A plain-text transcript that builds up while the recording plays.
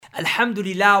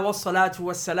Alhamdulillah wa salatu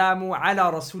wa salamu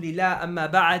ala rasulillah amma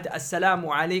ba'd. Assalamu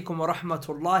alaikum wa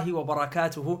rahmatullahi wa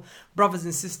barakatuhu. Brothers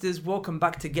and sisters, welcome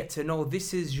back to Get to Know.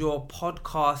 This is your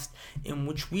podcast in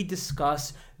which we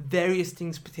discuss various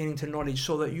things pertaining to knowledge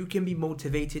so that you can be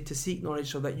motivated to seek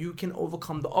knowledge, so that you can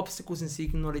overcome the obstacles in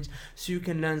seeking knowledge, so you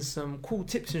can learn some cool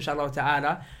tips inshallah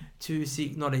ta'ala to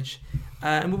seek knowledge.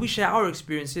 And we share our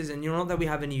experiences, and not that we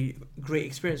have any great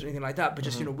experience or anything like that, but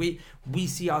just we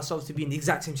see ourselves to be in the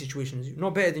exact same situation as you,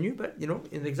 not better than you, but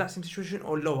in the exact same situation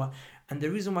or lower. And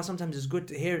the reason why sometimes it's good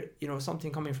to hear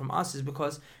something coming from us is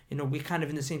because we're kind of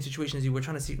in the same situation as you. We're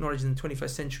trying to seek knowledge in the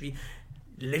 21st century,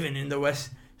 living in the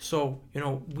West. So,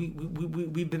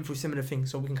 we've been through similar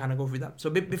things, so we can kind of go through that. So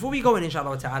before we go in,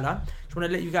 inshallah ta'ala, just want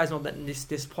to let you guys know that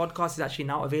this podcast is actually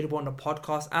now available on the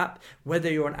podcast app,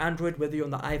 whether you're on Android, whether you're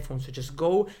on the iPhone. So just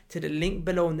go to the link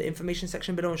below in the information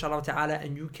section below, inshallah ta'ala,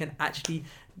 and you can actually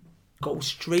go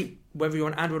straight, whether you're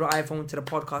on Android or iPhone, to the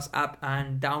podcast app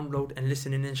and download and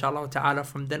listen in, inshallah ta'ala,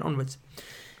 from then onwards.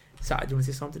 Sa'ad, do you want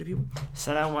to say something to the people?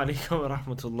 Assalamu alaikum wa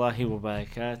rahmatullahi wa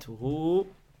barakatuhu.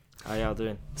 How y'all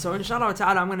doing? So inshallah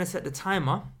ta'ala, I'm going to set the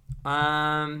timer.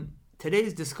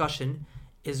 Today's discussion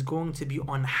is going to be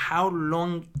on how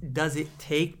long does it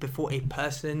take before a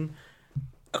person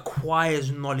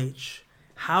acquires knowledge.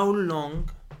 How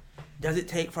long does it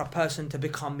take for a person to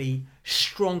become a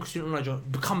strong student of knowledge or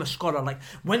become a scholar? Like,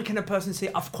 when can a person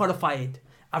say, I've qualified,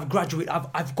 I've graduated,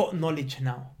 I've got knowledge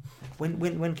now?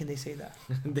 When can they say that?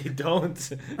 They don't.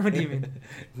 What do you mean?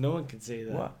 No one can say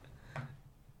that. What?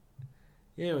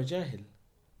 Yeah, we're jahil.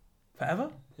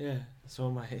 Forever? Yeah, so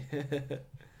am I.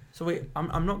 So wait,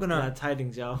 I'm not gonna... Bad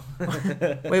tidings, y'all.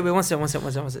 wait, one second.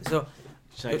 So,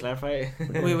 should I clarify?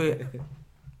 wait.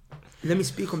 Let me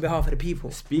speak on behalf of the people.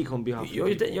 Speak on behalf of the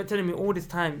people. You're telling me all this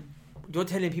time, you're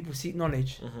telling people seek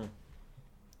knowledge,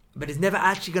 but it's never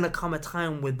actually gonna come a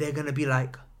time where they're gonna be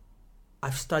like,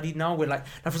 I've studied now. Where like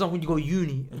for example, when you go to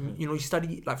uni, and, you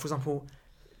study, like for example,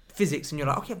 physics, and you're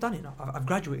like, okay, I've done it now. I've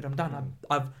graduated. I'm done.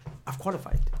 I've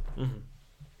qualified.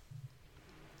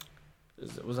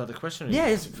 Was that the question? Yeah,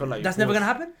 that's never gonna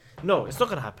happen. No, it's not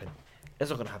gonna happen.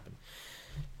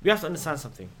 We have to understand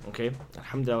something, okay?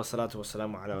 Alhamdulillah wa salatu wa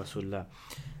salamu ala rasulullah.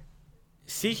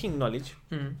 Seeking knowledge,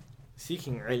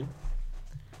 seeking ilm,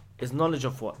 is knowledge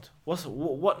of what?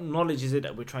 What knowledge is it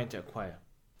that we're trying to acquire?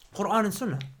 Quran and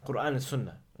Sunnah. Quran and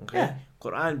Sunnah, okay? Yeah.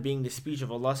 Quran being the speech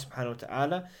of Allah subhanahu wa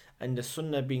ta'ala, and the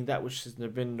Sunnah being that which has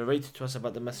been narrated to us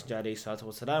about the Messenger alayhi salatu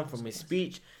wa salam, from his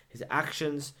speech, his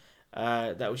actions,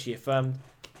 that which he affirmed,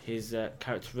 his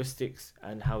characteristics,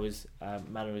 and how his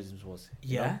mannerisms was.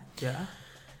 Yeah.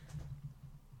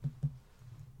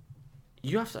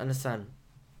 You have to understand,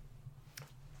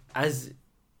 as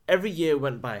every year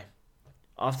went by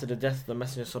after the death of the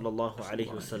Messenger sallallahu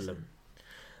alaihi wasallam,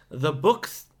 the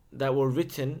books that were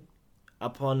written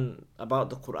about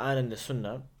the Quran and the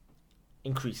Sunnah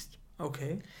increased.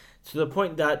 Okay. To the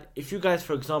point that if you guys,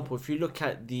 for example, if you look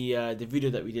at the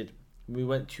video that we did, we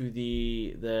went to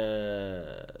the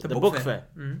book fair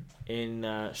in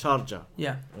Sharjah.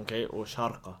 Yeah. Okay, or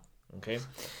Sharqa. Okay,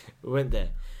 we went there,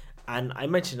 and I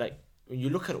mentioned, like, when you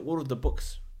look at all of the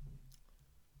books,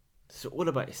 it's all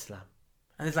about Islam.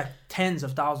 And there's like tens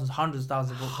of thousands, hundreds of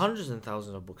thousands of books. Hundreds and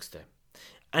thousands of books there.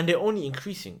 And they're only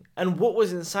increasing. And what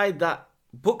was inside that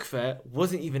book fair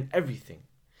wasn't even everything.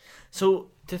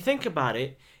 So to think about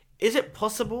it, is it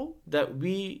possible that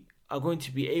we are going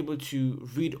to be able to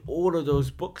read all of those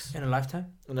books in a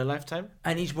lifetime?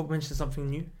 And each book mentions something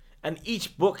new? And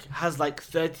each book has like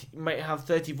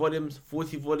 30 volumes,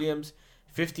 40 volumes,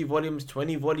 50 volumes,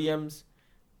 20 volumes.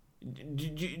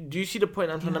 Do you see the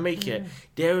point I'm trying to make here?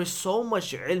 There is so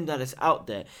much ilm that is out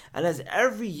there, and as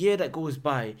every year that goes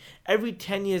by, every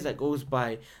 10 years that goes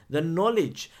by, the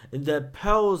knowledge, the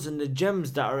pearls and the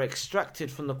gems that are extracted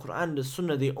from the Quran and the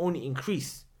Sunnah, they only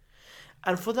increase.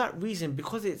 And for that reason,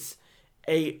 because it's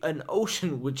an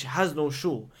ocean which has no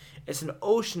shore, it's an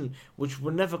ocean which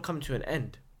will never come to an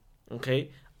end,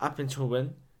 okay, up until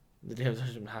when the Day of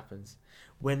Judgment happens,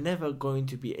 we're never going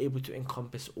to be able to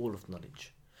encompass all of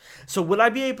knowledge. So will I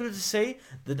be able to say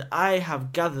that I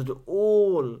have gathered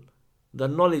all the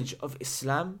knowledge of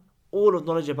Islam, all of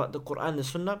knowledge about the Quran and the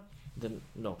Sunnah? Then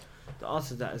no. The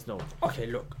answer to that is no. Okay,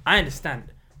 look, I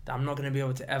understand that I'm not going to be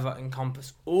able to ever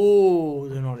encompass all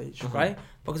the knowledge, right?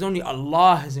 Because only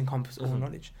Allah has encompassed all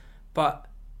knowledge. But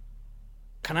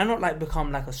can I not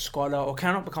become like a scholar, or can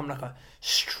I not become like a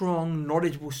strong,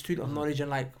 knowledgeable student of knowledge in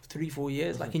like 3-4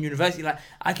 years? Like in university, like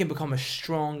I can become a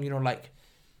strong,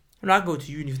 I go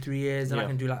to uni for 3 years, and I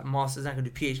can do like masters, and I can do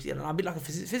PhD, and I'll be like a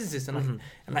physicist in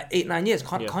like 8-9 years.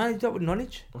 Can't I do that with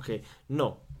knowledge? Okay,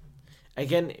 no.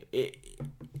 Again,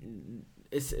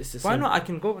 it's the Why same. not? I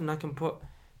can go and I can put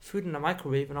food in the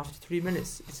microwave, and after 3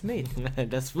 minutes, it's made.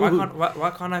 That's food. Why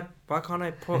can't I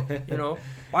put,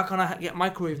 why can't I get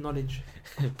microwave knowledge?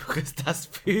 Because that's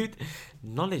food.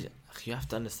 Knowledge, you have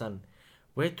to understand.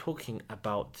 We're talking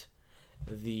about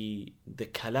the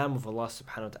kalam of Allah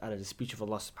subhanahu wa ta'ala, the speech of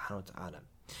Allah subhanahu wa ta'ala.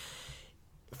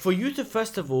 For you to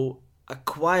first of all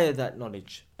acquire that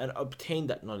knowledge and obtain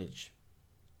that knowledge,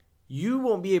 you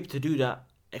won't be able to do that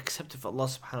except if Allah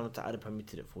subhanahu wa ta'ala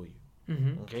permitted it for you.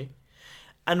 Mm-hmm. Okay?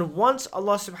 And once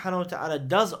Allah subhanahu wa ta'ala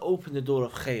does open the door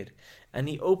of khair, and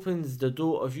He opens the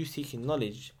door of you seeking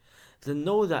knowledge, then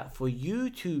know that for you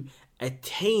to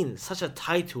attain such a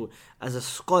title as a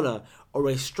scholar or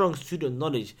a strong student of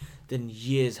knowledge, then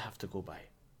years have to go by.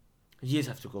 Years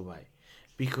have to go by.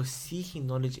 Because seeking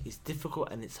knowledge is difficult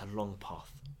and it's a long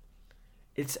path.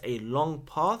 It's a long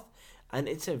path and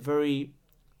it's a very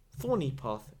thorny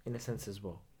path in a sense as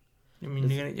well. I mean,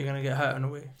 you're gonna get hurt in a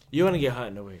way. You're going to get hurt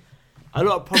in a way. A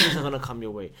lot of problems are going to come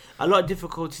your way. A lot of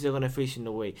difficulties are going to face you in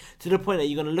the way. To the point that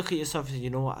you're going to look at yourself and say, you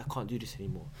know what, I can't do this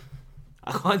anymore.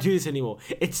 I can't do this anymore.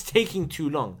 It's taking too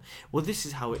long. Well, this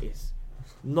is how it is.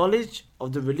 Knowledge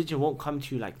of the religion won't come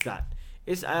to you like that.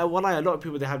 It's a lot of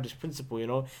people, they have this principle,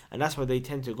 and that's why they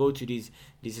tend to go to these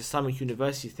Islamic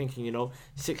universities thinking,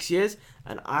 6 years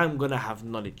and I'm going to have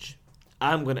knowledge.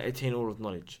 I'm going to attain all of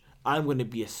knowledge. I'm going to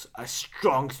be a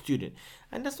strong student.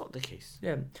 And that's not the case.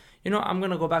 Yeah. I'm going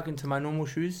to go back into my normal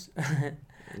shoes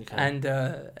and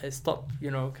stop,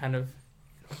 kind of,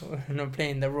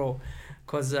 playing the role.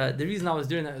 Because the reason I was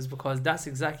doing that is because that's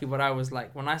exactly what I was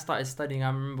like. When I started studying, I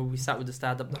remember we sat with the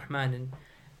Ustad Abdul Rahman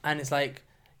and it's like,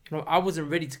 I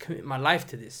wasn't ready to commit my life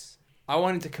to this. I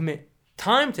wanted to commit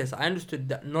time to this. I understood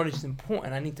that knowledge is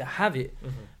important. I need to have it.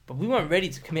 Mm-hmm. But we weren't ready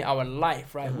to commit our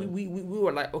life, right? Mm-hmm. We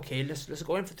were like, okay, let's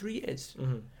go in for 3 years.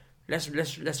 Mm-hmm.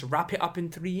 Let's wrap it up in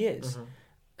 3 years.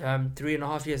 Mm-hmm.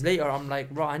 3.5 years later, I'm like,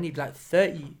 bro, I need like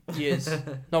 30 years.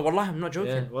 No, wallahi, I'm not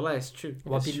joking. Yeah, wallahi, it's true.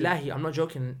 Wabillahi, I'm not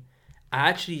joking. I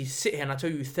actually sit here and I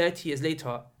tell you 30 years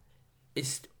later,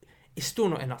 it's still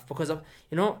not enough because of,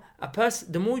 a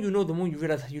person, the more you know, the more you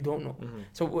realize you don't know. Mm-hmm.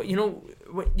 So,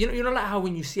 like how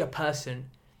when you see a person,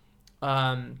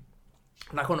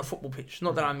 like on a football pitch,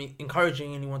 not that I'm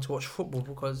encouraging anyone to watch football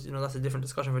because, that's a different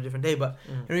discussion for a different day, but,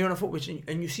 you're on a football pitch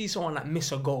and you see someone like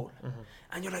miss a goal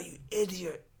and you're like, you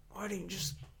idiot, why didn't you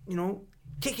just,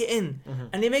 kick it in?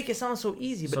 And they make it sound so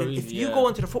easy, but if you go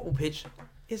onto the football pitch,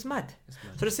 it's mad.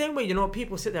 So the same way,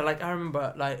 people sit there, like I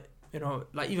remember, like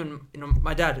even,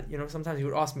 my dad, sometimes he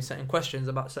would ask me certain questions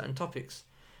about certain topics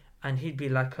and he'd be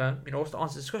like, what's the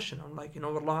answer to this question? I'm like,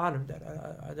 Wallah alam, Dad,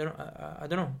 I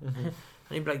don't know. And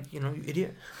he'd be like, you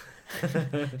idiot.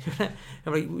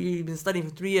 I'm like, you've been studying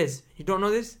for 3 years. You don't know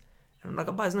this? And I'm like,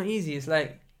 Abba, it's not easy. It's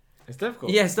like, it's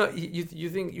difficult. Yeah, it's not, you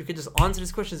think you could just answer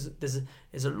these questions. There's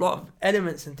a lot of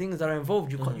elements and things that are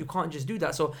involved. You can't just do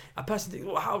that. So a person thinks,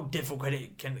 well, how difficult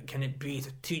can it be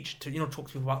to teach, to talk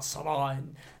to people about salah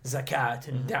and zakat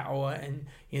and da'wah and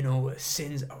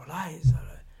sins. Allah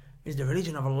is the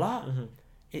religion of Allah.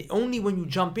 Only when you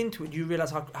jump into it do you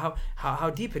realize how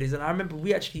deep it is. And I remember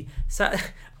we actually sat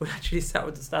with the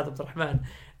Ustad Abdul Rahman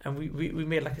and we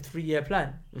made like a 3-year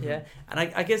plan. Yeah, and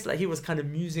I guess like he was kind of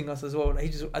musing us as well.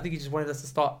 Like I think he just wanted us to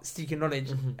start seeking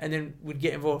knowledge and then we'd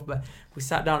get involved. But we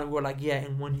sat down and we were like, yeah,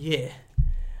 in 1 year,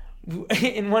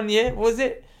 what was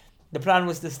it? The plan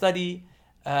was to study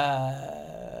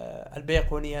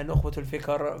البيقونية نخبة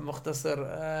الفكر مختصر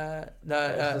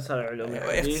اختصار علوم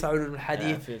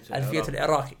الحديث ألفية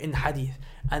العراقي in hadith,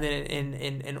 and then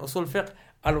in أصول فقه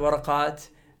الورقات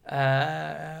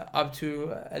up to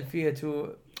ألفية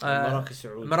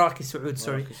مراكي سعود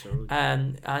sorry,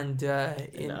 and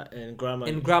in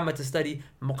grammar to study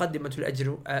مقدمة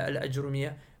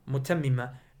الأجرومية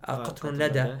متممة قطن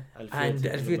الندى and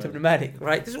ألفية ابن مالك,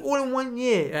 right? This is all in 1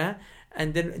 year.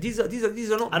 And then these are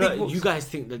not big books. You guys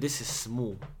think that this is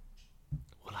small.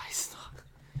 Well, it's not.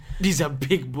 These are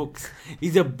big books.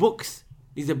 These are books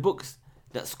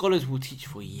that scholars will teach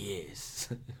for years.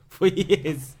 For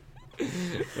years.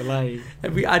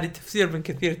 And we added Tafsir ibn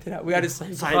Kathir to that. We added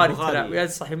Sahih Bukhari to that. We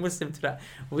added Sahih Muslim to that.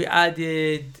 We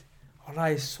added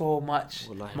so much.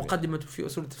 مقدمة في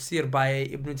أصول التفسير by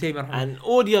Ibn Taymiyyah. And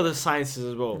all the other sciences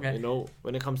as well. Yeah.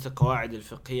 When it comes to قواعد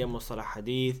الفقهية, مصطلح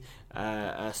حديث,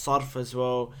 صرف as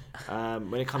well.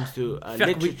 When it comes to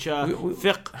literature,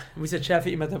 fiqh. We said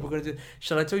Shafi'i madhab. We're going to do.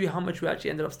 Shall I tell you how much we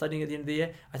actually ended up studying at the end of the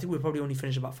year? I think we probably only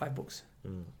finished about 5 books.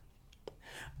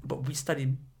 But we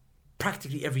studied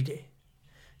practically every day.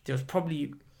 There was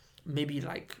probably maybe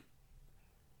like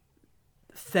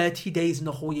 30 days in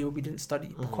the whole year we didn't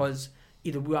study because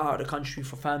either we were out of the country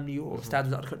for family or Ustad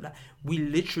was out of the country. Like, we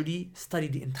literally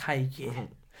studied the entire year.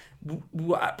 We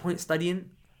were at point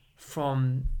studying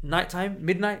from nighttime,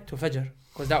 midnight to Fajr,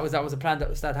 because that was the plan that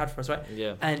Ustad had for us, right?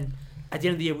 Yeah. And at the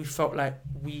end of the year, we felt like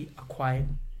we acquired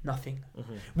nothing.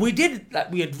 We did,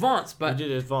 like, we advanced, but We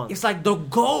did advance. it's like the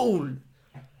goal.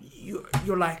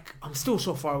 You're like, I'm still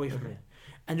so far away from it.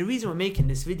 And the reason we're making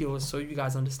this video is so you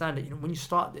guys understand it. You know, when you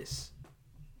start this,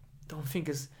 don't think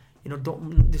it's,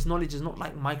 this knowledge is not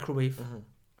like microwave.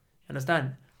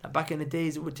 Understand? Like back in the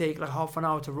days, it would take like half an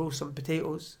hour to roast some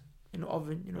potatoes in the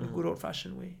oven, the good old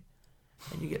fashioned way.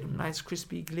 And you get them nice,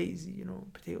 crispy, glazy,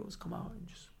 potatoes come out and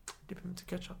just dip them into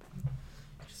ketchup and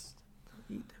just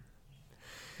eat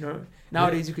them.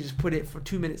 Nowadays you could just put it for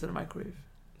 2 minutes in the microwave.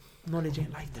 Knowledge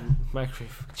ain't like that.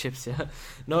 Microwave chips, yeah.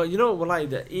 No,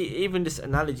 even this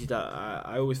analogy that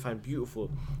I always find beautiful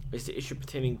is the issue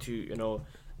pertaining to,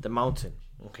 the mountain,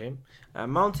 okay? A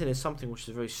mountain is something which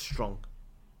is very strong,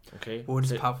 okay?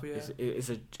 It's powerful, yeah.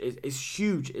 It's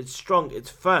huge, it's strong, it's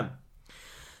firm.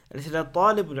 And it's that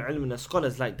talib al-ilm and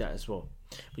scholars like that as well.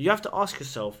 But you have to ask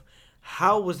yourself,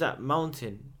 how was that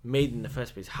mountain made in the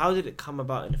first place? How did it come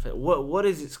about in the first? What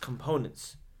is its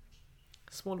components?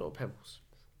 Small little pebbles.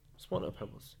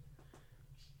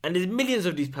 And there's millions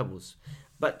of these pebbles.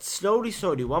 But slowly,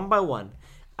 one by one,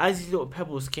 as these little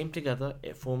pebbles came together,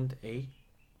 it formed a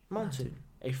mountain.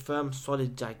 A firm,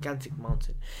 solid, gigantic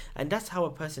mountain. And that's how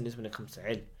a person is when it comes to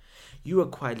ilm. You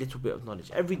acquire a little bit of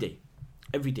knowledge every day.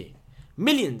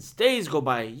 Millions, days go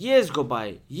by, years go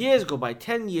by,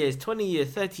 10 years, 20 years,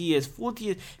 30 years, 40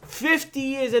 years, 50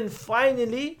 years, and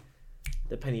finally,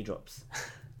 the penny drops.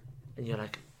 And you're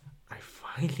like, I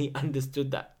finally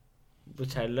understood that,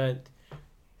 which I learned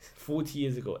 40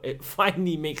 years ago. It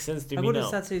finally makes sense to me now. What did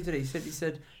Ustad say today? He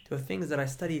said there were things that I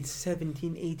studied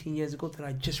 17, 18 years ago that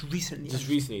I just recently So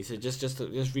just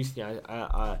recently,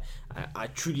 I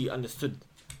truly understood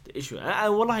the issue.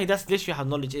 And wallahi, that's literally how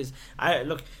knowledge is.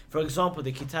 Look, for example,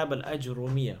 the Kitab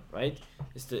al-Ajurumiyya, right?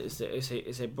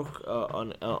 It's a book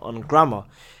on grammar,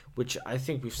 which I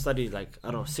think we've studied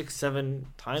 6-7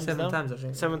 times now. 7 times, I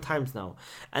think. 7 times now.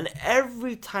 And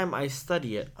every time I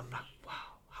study it, I'm like, wow,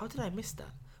 how did I miss that?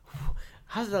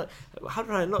 How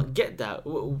did I not get that?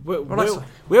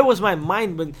 Where was my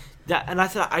mind when that? And I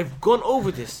said, I've gone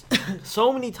over this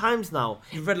so many times now.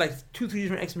 You've read 2-3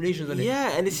 different explanations on it.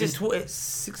 Yeah, and it's just taught it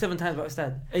 6-7 times by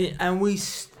Ustad, and we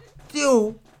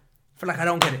still feel like I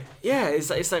don't get it. Yeah, it's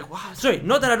like wow. Sorry,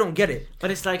 not that I don't get it,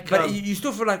 but it's like, but you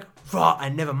still feel like, I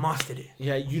never mastered it.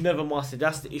 Yeah, you never mastered.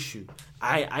 That's the issue.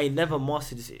 I never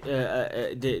mastered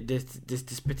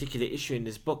this particular issue in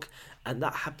this book, and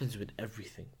that happens with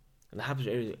everything. And that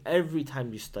happens every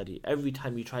time you study, every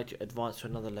time you try to advance to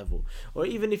another level. Or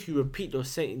even if you repeat the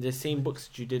same books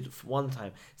that you did for one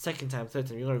time, second time, third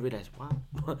time, you're going to realize, wow,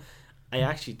 I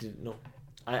actually didn't know.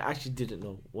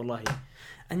 Wallahi.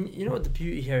 And you know what the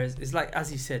beauty here is like, as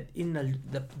he said,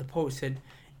 the poet said,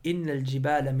 إِنَّ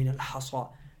الْجِبَالَ مِنَ الْحَصَى,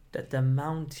 that the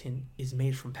mountain is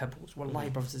made from pebbles. Wallahi,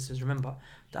 brothers and sisters, remember,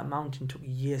 that mountain took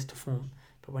years to form.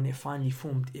 But when it finally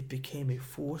formed, it became a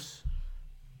force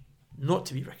not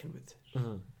to be reckoned with.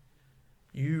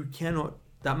 You cannot,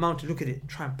 that mountain, look at it,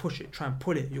 try and push it, try and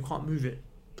pull it, you can't move it.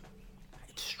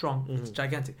 It's strong, it's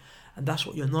gigantic. And that's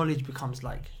what your knowledge becomes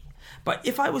like. But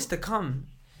if I was to come,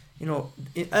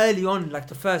 early on, like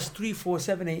the first 3, 4,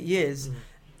 7, 8 years,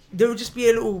 there would just be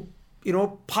a little,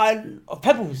 pile of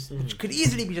pebbles, which could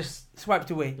easily be just swiped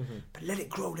away. But let it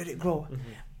grow.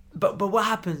 But what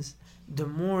happens? The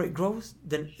more it grows,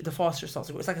 then the faster it starts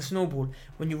to grow. It's like a snowball.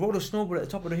 When you roll a snowball at the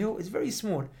top of the hill, it's very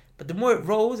small. But the more it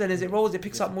rolls, and as it rolls, it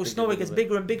picks up more snow, it gets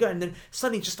bigger and bigger, and then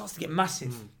suddenly it just starts to get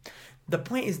massive. The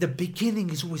point is, the beginning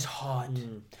is always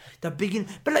hard. But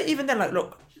even then,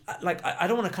 look, I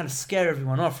don't want to kind of scare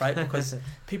everyone off, right? Because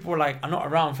people are not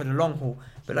around for the long haul.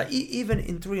 But even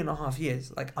in 3.5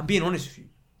 years, I'm being honest with you.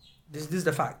 This is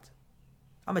the fact.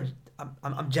 I'm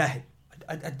jahil.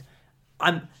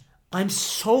 I'm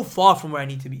so far from where I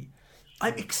need to be.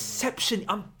 I'm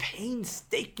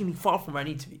painstakingly far from where I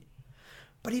need to be.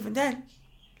 But even then,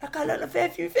 I learned a fair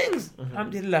few things.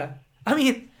 Alhamdulillah. I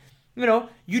mean,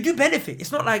 you do benefit.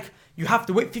 It's not like you have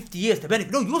to wait 50 years to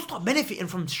benefit. No, you'll start benefiting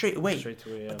from straight away.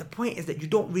 Yeah. But the point is that you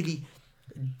don't really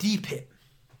deep it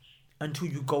until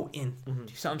you go in. Do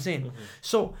you see what I'm saying?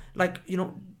 So,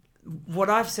 what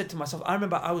I've said to myself, I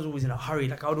remember I was always in a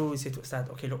hurry. I would always say to Ustad,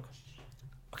 okay,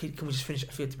 can we just finish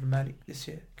Alfiyat ibn Malik this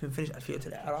year? Can we finish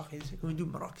Alfiyat al-Iraqi this year? Can we do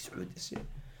Maraqi Saud this year?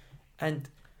 And,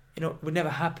 it would never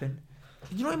happen.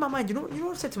 In my mind, you know what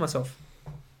I said to myself?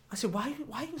 I said, why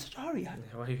are you in such a hurry?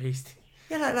 Why are you hasty?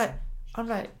 Yeah, I'm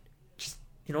just,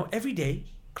 every day,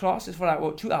 class is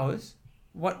for 2 hours.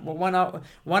 what 1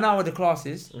 hour the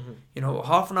classes, you know,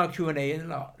 half an hour Q&A,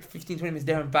 and 15-20 minutes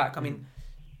there and back. I mean,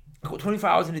 I've got 24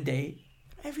 hours in a day.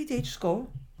 Every day, just go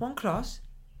one class,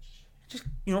 just,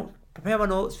 you know, prepare my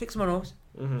notes, fix my notes,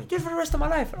 do it for the rest of my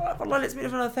life. Allah lets me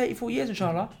live another 34 years,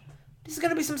 inshallah. This is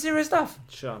gonna be some serious stuff.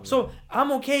 Inshallah. So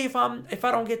I'm okay if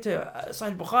I don't get to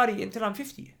Sahih Bukhari until I'm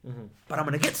 50, but I'm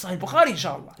gonna get Sahih Bukhari,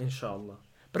 inshallah. Inshallah.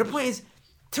 But the point is,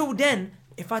 till then,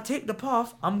 if I take the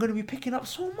path, I'm gonna be picking up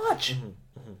so much.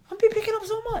 I'm be picking up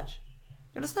so much.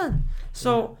 You understand?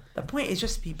 So the point is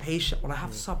just be patient. Well, I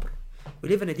have sabr. We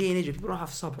live in a day and age where people don't have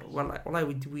sabr. Well,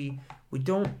 we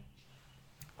don't.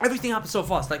 Everything happens so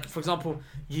fast. Like, for example,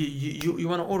 you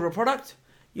want to order a product,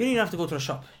 you don't even have to go to a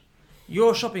shop.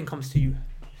 Your shopping comes to you.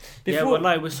 Before,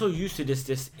 we're so used to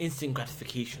this instant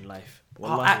gratification life.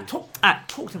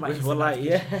 Talk to my instant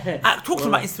gratification. Talk to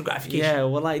my instant gratification. Yeah,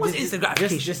 what's instant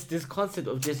gratification? Just this concept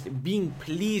of just being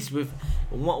pleased with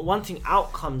wanting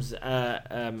outcomes.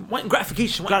 Wanting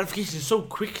gratification. Gratification so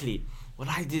quickly.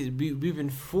 We've been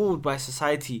fooled by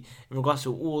society in regards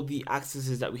to all the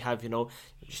accesses that we have. You know,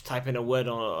 just type in a word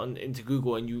into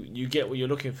Google and you get what you're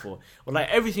looking for.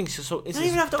 Everything's just so instant. You don't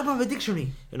even have to open up a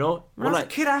dictionary. You know, when I was a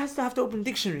kid, I used to have to open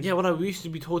dictionary. Yeah, we used to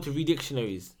be told to read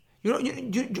dictionaries. You know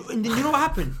what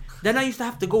happened? Then I used to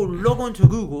have to go log on to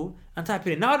Google and type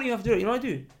it in. Now I don't even have to do it. You know what I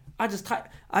do? I just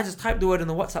type the word in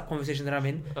the WhatsApp conversation that I'm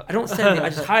in. I don't send it. I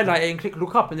just highlight it and click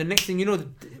look up, and the next thing you know,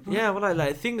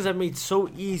 things are made so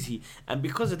easy, and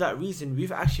because of that reason,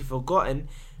 we've actually forgotten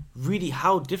really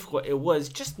how difficult it was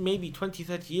just maybe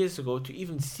 20-30 years ago to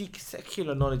even seek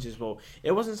secular knowledge as well.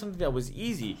 It wasn't something that was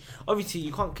easy. Obviously,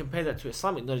 you can't compare that to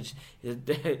Islamic knowledge.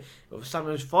 Islamic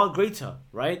knowledge is far greater,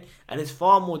 right? And it's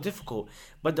far more difficult.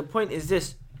 But the point is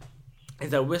this, is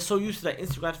that we're so used to that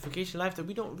instant gratification life that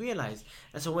we don't realize.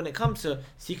 And so when it comes to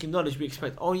seeking knowledge, we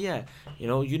expect,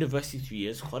 university 3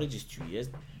 years, college is 2 years,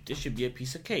 this should be a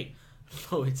piece of cake.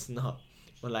 No, it's not.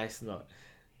 Wallah, it's not.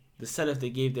 The Salaf,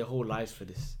 they gave their whole lives for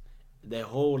this. Their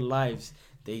whole lives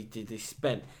they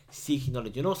spent seeking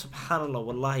knowledge. You know, subhanAllah,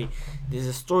 wallahi, there's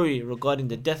a story regarding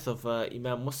the death of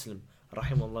Imam Muslim,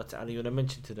 rahimahullah ta'ala. You want to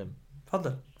mention to them?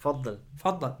 Faddal.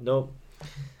 No.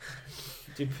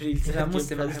 Imam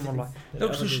Muslim, rahimahullah.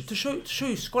 Look, to show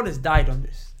you, scholars died on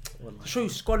this. To show you,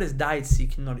 scholars died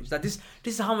seeking knowledge. That this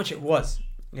is how much it was.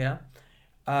 Yeah.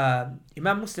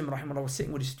 Imam Muslim, rahimahullah, was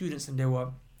sitting with his students, and they were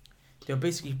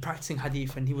basically practicing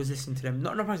hadith, and he was listening to them.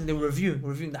 Not practicing, they were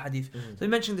reviewing the hadith. So they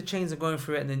mentioned the chains and going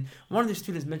through it, and then one of the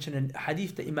students mentioned a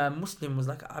hadith that Imam Muslim was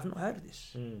like, I've not heard of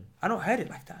this. I don't heard it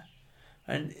like that.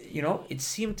 And, you know, it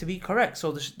seemed to be correct.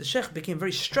 So the sheikh became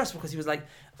very stressed because he was like,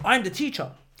 I'm the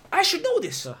teacher. I should know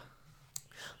this.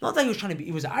 Not that he was trying to be,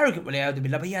 he was arrogant, but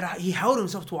he held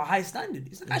himself to a high standard.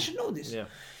 He's like, I should know this. Yeah.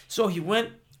 So he went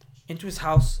into his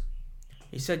house.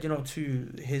 He said,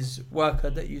 to his worker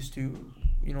that used to,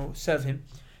 serve him.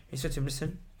 He said to him,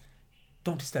 listen,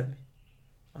 don't disturb me.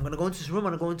 I'm going to go into this room,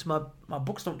 I'm going to go into my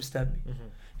books, don't disturb me.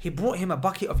 He brought him a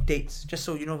bucket of dates, just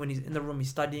so, when he's in the room, he's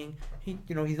studying, he's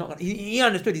not gonna, he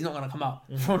understood he's not going to come out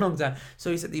for a long time.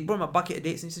 So he said, he brought him a bucket of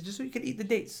dates, and he said, just so you can eat the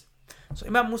dates. So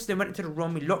Imam Muslim went into the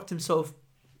room, he locked himself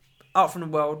out from the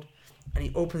world, and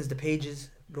he opens the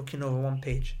pages, looking over one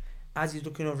page. As he's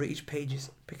looking over each page, he's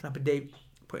picking up a date,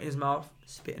 put it in his mouth,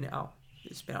 spitting it out.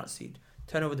 Spit out seed.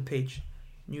 Turn over the page,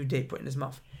 new date, put it in his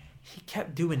mouth. He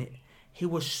kept doing it. He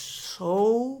was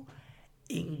so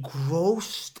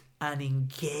engrossed and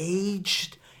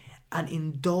engaged and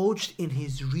indulged in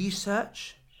his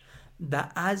research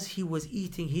that as he was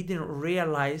eating, he didn't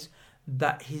realize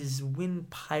that his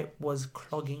windpipe was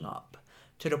clogging up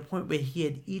to the point where he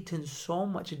had eaten so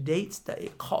much dates that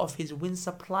it cut off his wind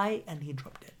supply and he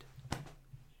dropped dead.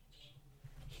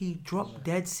 He dropped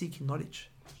dead seeking knowledge.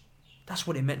 That's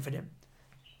what it meant for them.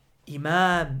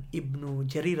 Imam Ibn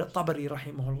Jarir al-Tabari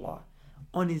rahimahullah,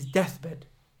 on his deathbed,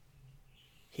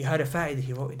 he heard a fa'idah,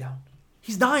 he wrote it down.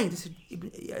 He's dying. This is,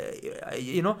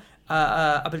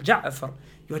 Abu Ja'far,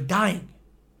 you're dying.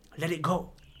 Let it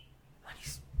go. And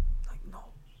he's like, no.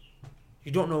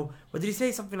 You don't know. What did he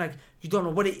say? Something like, you don't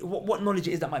know what knowledge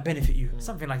it is that might benefit you.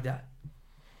 Something like that.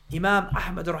 Imam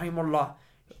Ahmad rahimahullah,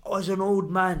 as an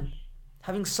old man,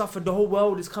 having suffered, the whole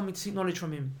world is coming to seek knowledge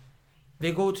from him.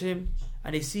 They go to him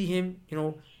and they see him,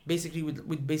 basically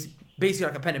with basically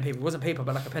like a pen and paper. It wasn't paper,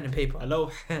 but like a pen and paper.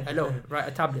 Hello, right,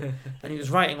 a tablet. And he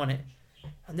was writing on it.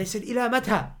 And they said, Ila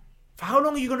mata? For how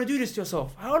long are you going to do this to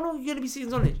yourself? How long are you going to be seeking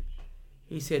knowledge?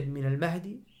 He said, Min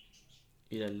al-Mahdi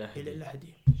ila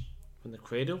al-Lahdi. From the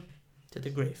cradle to the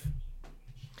grave.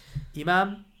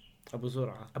 Imam Abu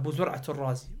Zur'a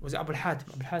al-Razi. Was it Abu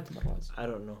al-Hatim? I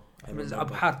don't know. It was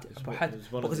Abu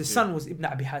Hatim. Because his son was Ibn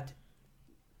Abi Hatim.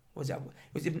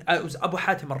 it was Abu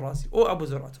Hatim al-Razi or Abu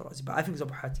Zur'at al-Razi, but I think it's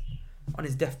Abu Hatim on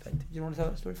his deathbed. Do you want to tell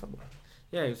that story, Fadl?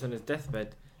 Yeah, he was on his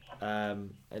deathbed,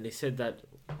 and they said that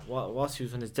whilst he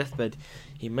was on his deathbed,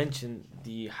 he mentioned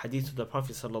the hadith of the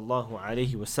Prophet sallallahu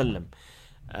alaihi wasallam,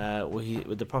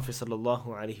 where the Prophet sallallahu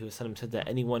alaihi wasallam said that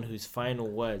anyone whose final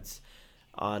words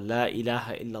are La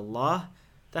ilaha illallah,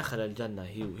 dakhala al-Jannah,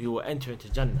 he will enter into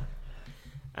Jannah.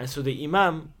 And so the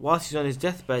Imam, whilst he's on his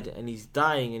deathbed and he's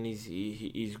dying and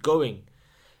he's going,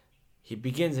 he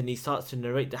begins and he starts to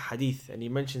narrate the hadith, and he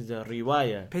mentions the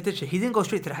riwayah. Pay attention, he didn't go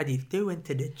straight to the hadith. They went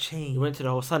to the chain. He went to the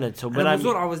whole sanad. So when I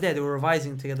was there, they were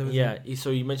revising together with him.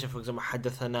 So he mentioned, for example,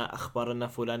 حدثنا أخبرنا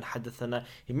فلان حدثنا.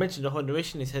 He mentioned the whole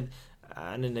narration. He said,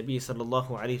 عن النبي صلى الله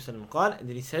عليه وسلم قال, and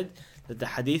then he said that the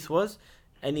hadith was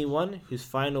anyone whose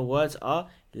final words are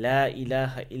La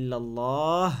ilaha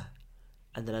illallah,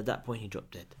 and then at that point he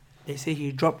dropped dead. They say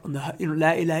he dropped on the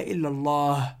La ilaha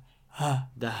illallah.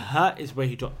 The ha is where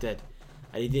he dropped dead,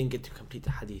 and he didn't get to complete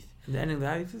the hadith. And the ending of the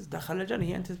hadith is Dakhala Jannah,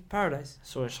 he enters paradise.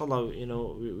 So inshallah,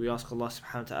 we ask Allah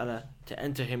subhanahu wa ta'ala to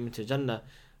enter him into Jannah,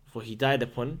 for he died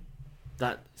upon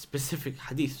that specific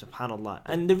hadith, subhanallah.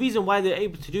 And the reason why they're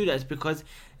able to do that is because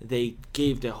they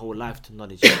gave their whole life to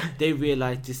knowledge. They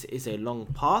realized this is a long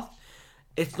path.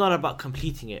 It's not about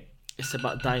completing it, it's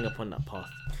about dying upon that path.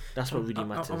 That's what really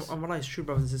matters. And what is true,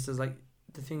 brothers and sisters, like,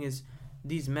 the thing is,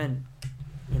 these men,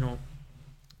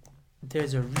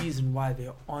 there's a reason why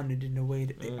they're honored in the way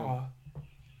that they are.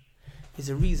 There's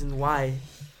a reason why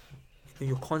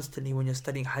you're constantly, when you're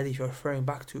studying hadith, you're referring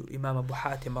back to Imam Abu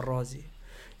Hatim al-Razi.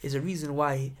 There's a reason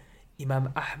why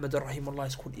Imam Ahmad rahimahullah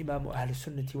is called Imam Ahl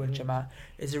Sunnati wal Jama'ah.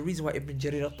 There's a reason why Ibn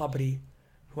Jarir al-Tabri,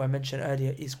 who I mentioned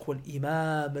earlier, is called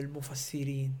Imam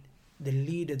al-Mufassirin, the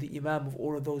leader, the Imam of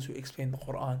all of those who explain the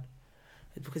Quran.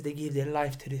 It's because they gave their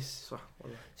life to this.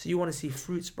 So you want to see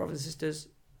fruits, brothers and sisters.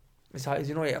 It's how,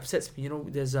 it upsets me.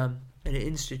 There's an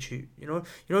institute. You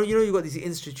got these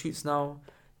institutes now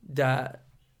that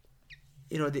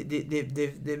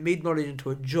they've made knowledge into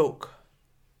a joke.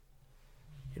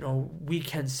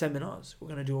 Weekend seminars. We're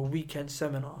gonna do a weekend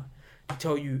seminar.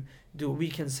 Tell you, do a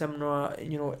weekend seminar.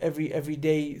 Every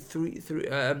day,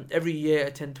 every year,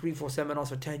 attend 3-4 seminars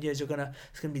for 10 years. It's gonna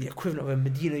be the equivalent of a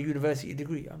Medina University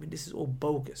degree. I mean, this is all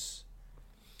bogus.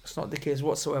 It's not the case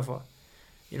whatsoever.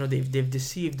 They've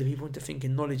deceived the people into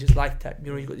thinking knowledge is like that.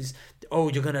 You got this. Oh,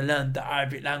 you're gonna learn the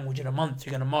Arabic language in a month.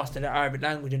 You're gonna master the Arabic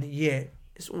language in a year.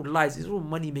 It's all lies. It's all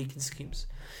money making schemes.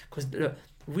 Because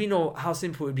we know how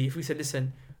simple it would be if we said,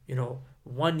 listen,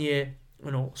 1 year,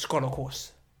 scholar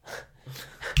course.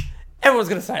 Everyone's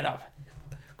gonna sign up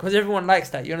because everyone likes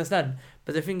that. You understand?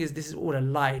 But the thing is, this is all a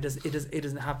lie. It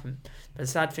doesn't happen. But the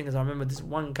sad thing is, I remember this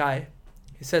one guy.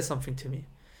 He said something to me,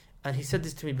 and he said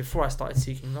this to me before I started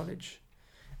seeking knowledge.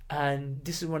 And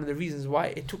this is one of the reasons why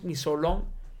it took me so long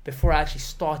before I actually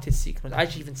started seeking knowledge. I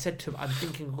actually even said to him, I'm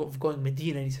thinking of going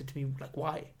Medina, and he said to me, like,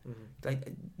 why?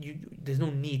 Like, there's no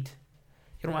need.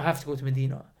 You don't have to go to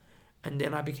Medina. And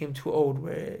then I became too old,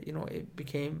 where I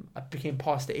became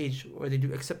past the age where they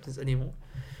do acceptance anymore.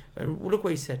 And look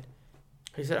what he said.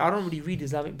 He said, I don't really read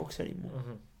Islamic books anymore.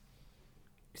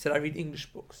 He said, I read English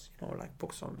books, like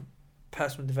books on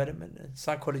personal development and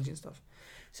psychology and stuff.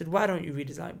 He said, why don't you read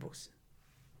Islamic books?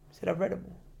 He said, I've read them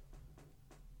all.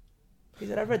 He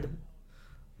said, I've read them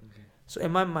all. Okay. So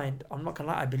in my mind, I'm not gonna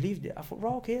lie, I believed it. I thought,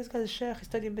 right, okay, this guy's a sheikh, he's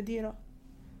studying Medina.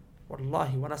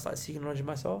 Wallahi, when I started seeking knowledge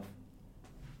myself,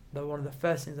 one of the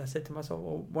first things I said to myself,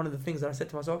 or one of the things that I said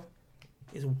to myself,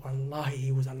 is wallahi,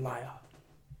 he was a liar.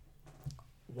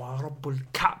 Wa Rabbul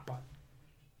Kaaba,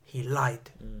 he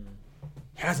lied.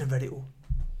 He hasn't read it all.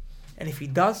 And if he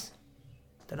does,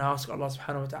 then I ask Allah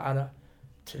subhanahu wa ta'ala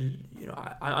to,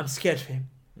 I'm scared for him.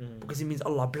 Because it means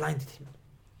Allah blinded him.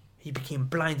 He became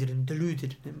blinded and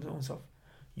deluded in himself.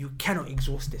 You cannot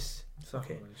exhaust this.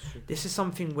 Okay? This is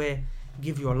something where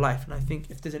give your life. And I think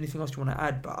if there's anything else you want to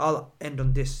add, but I'll end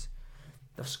on this.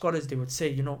 The scholars, they would say,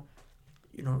 you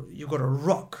got a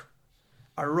rock.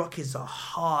 A rock is a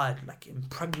hard, like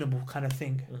impregnable kind of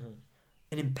thing.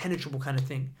 An impenetrable kind of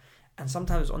thing. And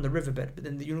sometimes on the riverbed, but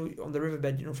then on the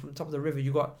riverbed, from the top of the river,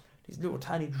 you got these little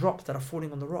tiny drops that are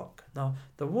falling on the rock. Now,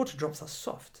 the water drops are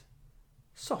soft,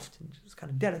 and it's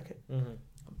kind of delicate.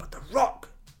 But the rock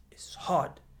is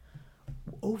hard.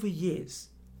 Over years,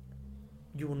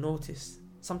 you will notice,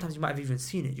 sometimes you might have even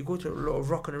seen it, you go to a little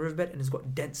rock on a riverbed and it's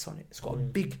got dents on it. It's got a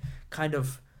big kind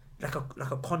of, like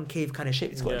a concave kind of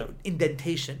shape. It's got an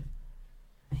indentation.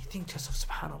 And you think to yourself,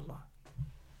 subhanAllah,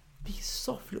 these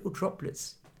soft little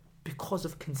droplets, because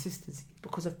of consistency,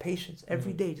 because of patience,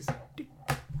 every day just tick,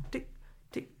 tick,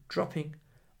 tick, dropping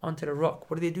onto the rock.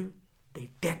 What do?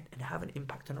 They dent and have an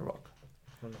impact on the rock.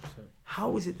 100%.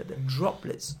 How is it that the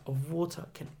droplets of water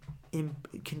can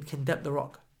dent the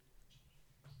rock,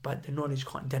 but the knowledge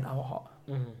can't dent our heart?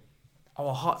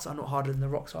 Our hearts are not harder than the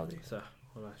rocks, are they? So,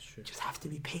 well, that's true. Just have to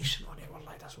be patient on it.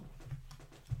 Wallahi, that's all.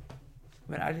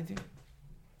 You want to add anything?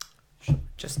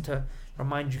 Just to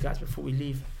remind you guys before we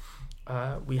leave,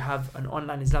 we have an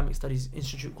online Islamic Studies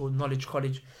institute called Knowledge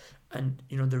College, and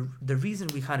you know the reason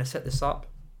we kind of set this up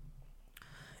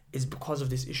is because of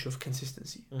this issue of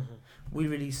consistency. We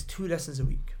release 2 lessons a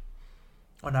week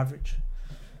on average.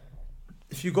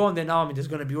 If you go on there now, I mean, there's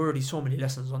going to be already so many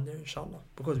lessons on there, inshallah,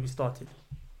 because we started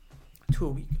 2 a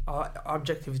week. Our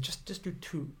objective is just do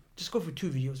 2. Just go for 2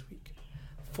 videos a week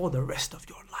for the rest of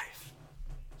your life.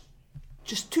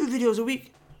 Just 2 videos a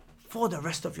week for the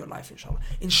rest of your life, inshallah.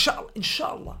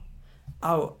 Inshallah.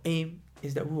 Our aim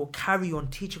is that we will carry on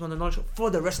teaching on the knowledge for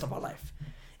the rest of our life.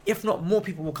 If not, more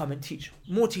people will come and teach.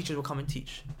 More teachers will come and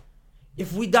teach.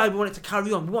 If we die, we want it to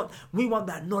carry on. We want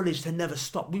that knowledge to never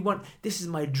stop. This is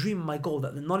my dream, my goal,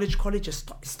 that the Knowledge College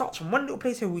starts from one little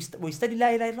place here we study La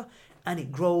ilaha illallah, and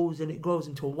it grows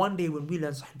until one day when we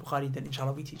learn Sahih Bukhari, then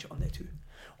inshallah we teach it on there too.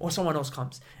 Or someone else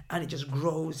comes, and it just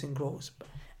grows and grows.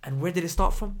 And where did it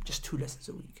start from? Just 2 lessons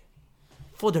a week.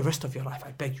 For the rest of your life,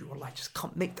 I beg you, Allah, just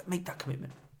come make that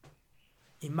commitment.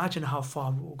 Imagine how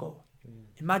far we will go.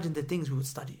 Imagine the things we would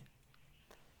study.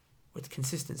 With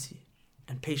consistency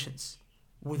and patience,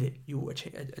 with it, you will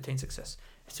attain success.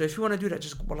 So if you want to do that,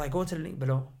 just go to the link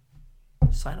below.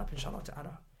 Sign up, inshallah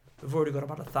ta'ala. We've already got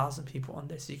about 1,000 people on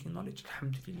there seeking knowledge,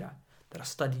 alhamdulillah, that are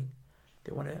studying.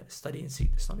 They want to study and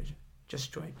seek this knowledge.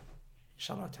 Just join,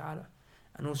 inshallah ta'ala.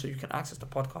 And also you can access the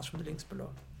podcast from the links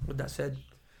below. With that said,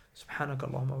 سبحانك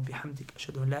اللهم وبحمدك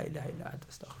أشهد أن لا إله إلا أنت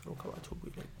أستغفرك وأتوب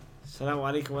إليك. Assalamu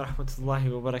alaikum wa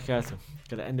rahmatullahi wa barakatuh.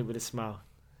 Gonna end it with a smile.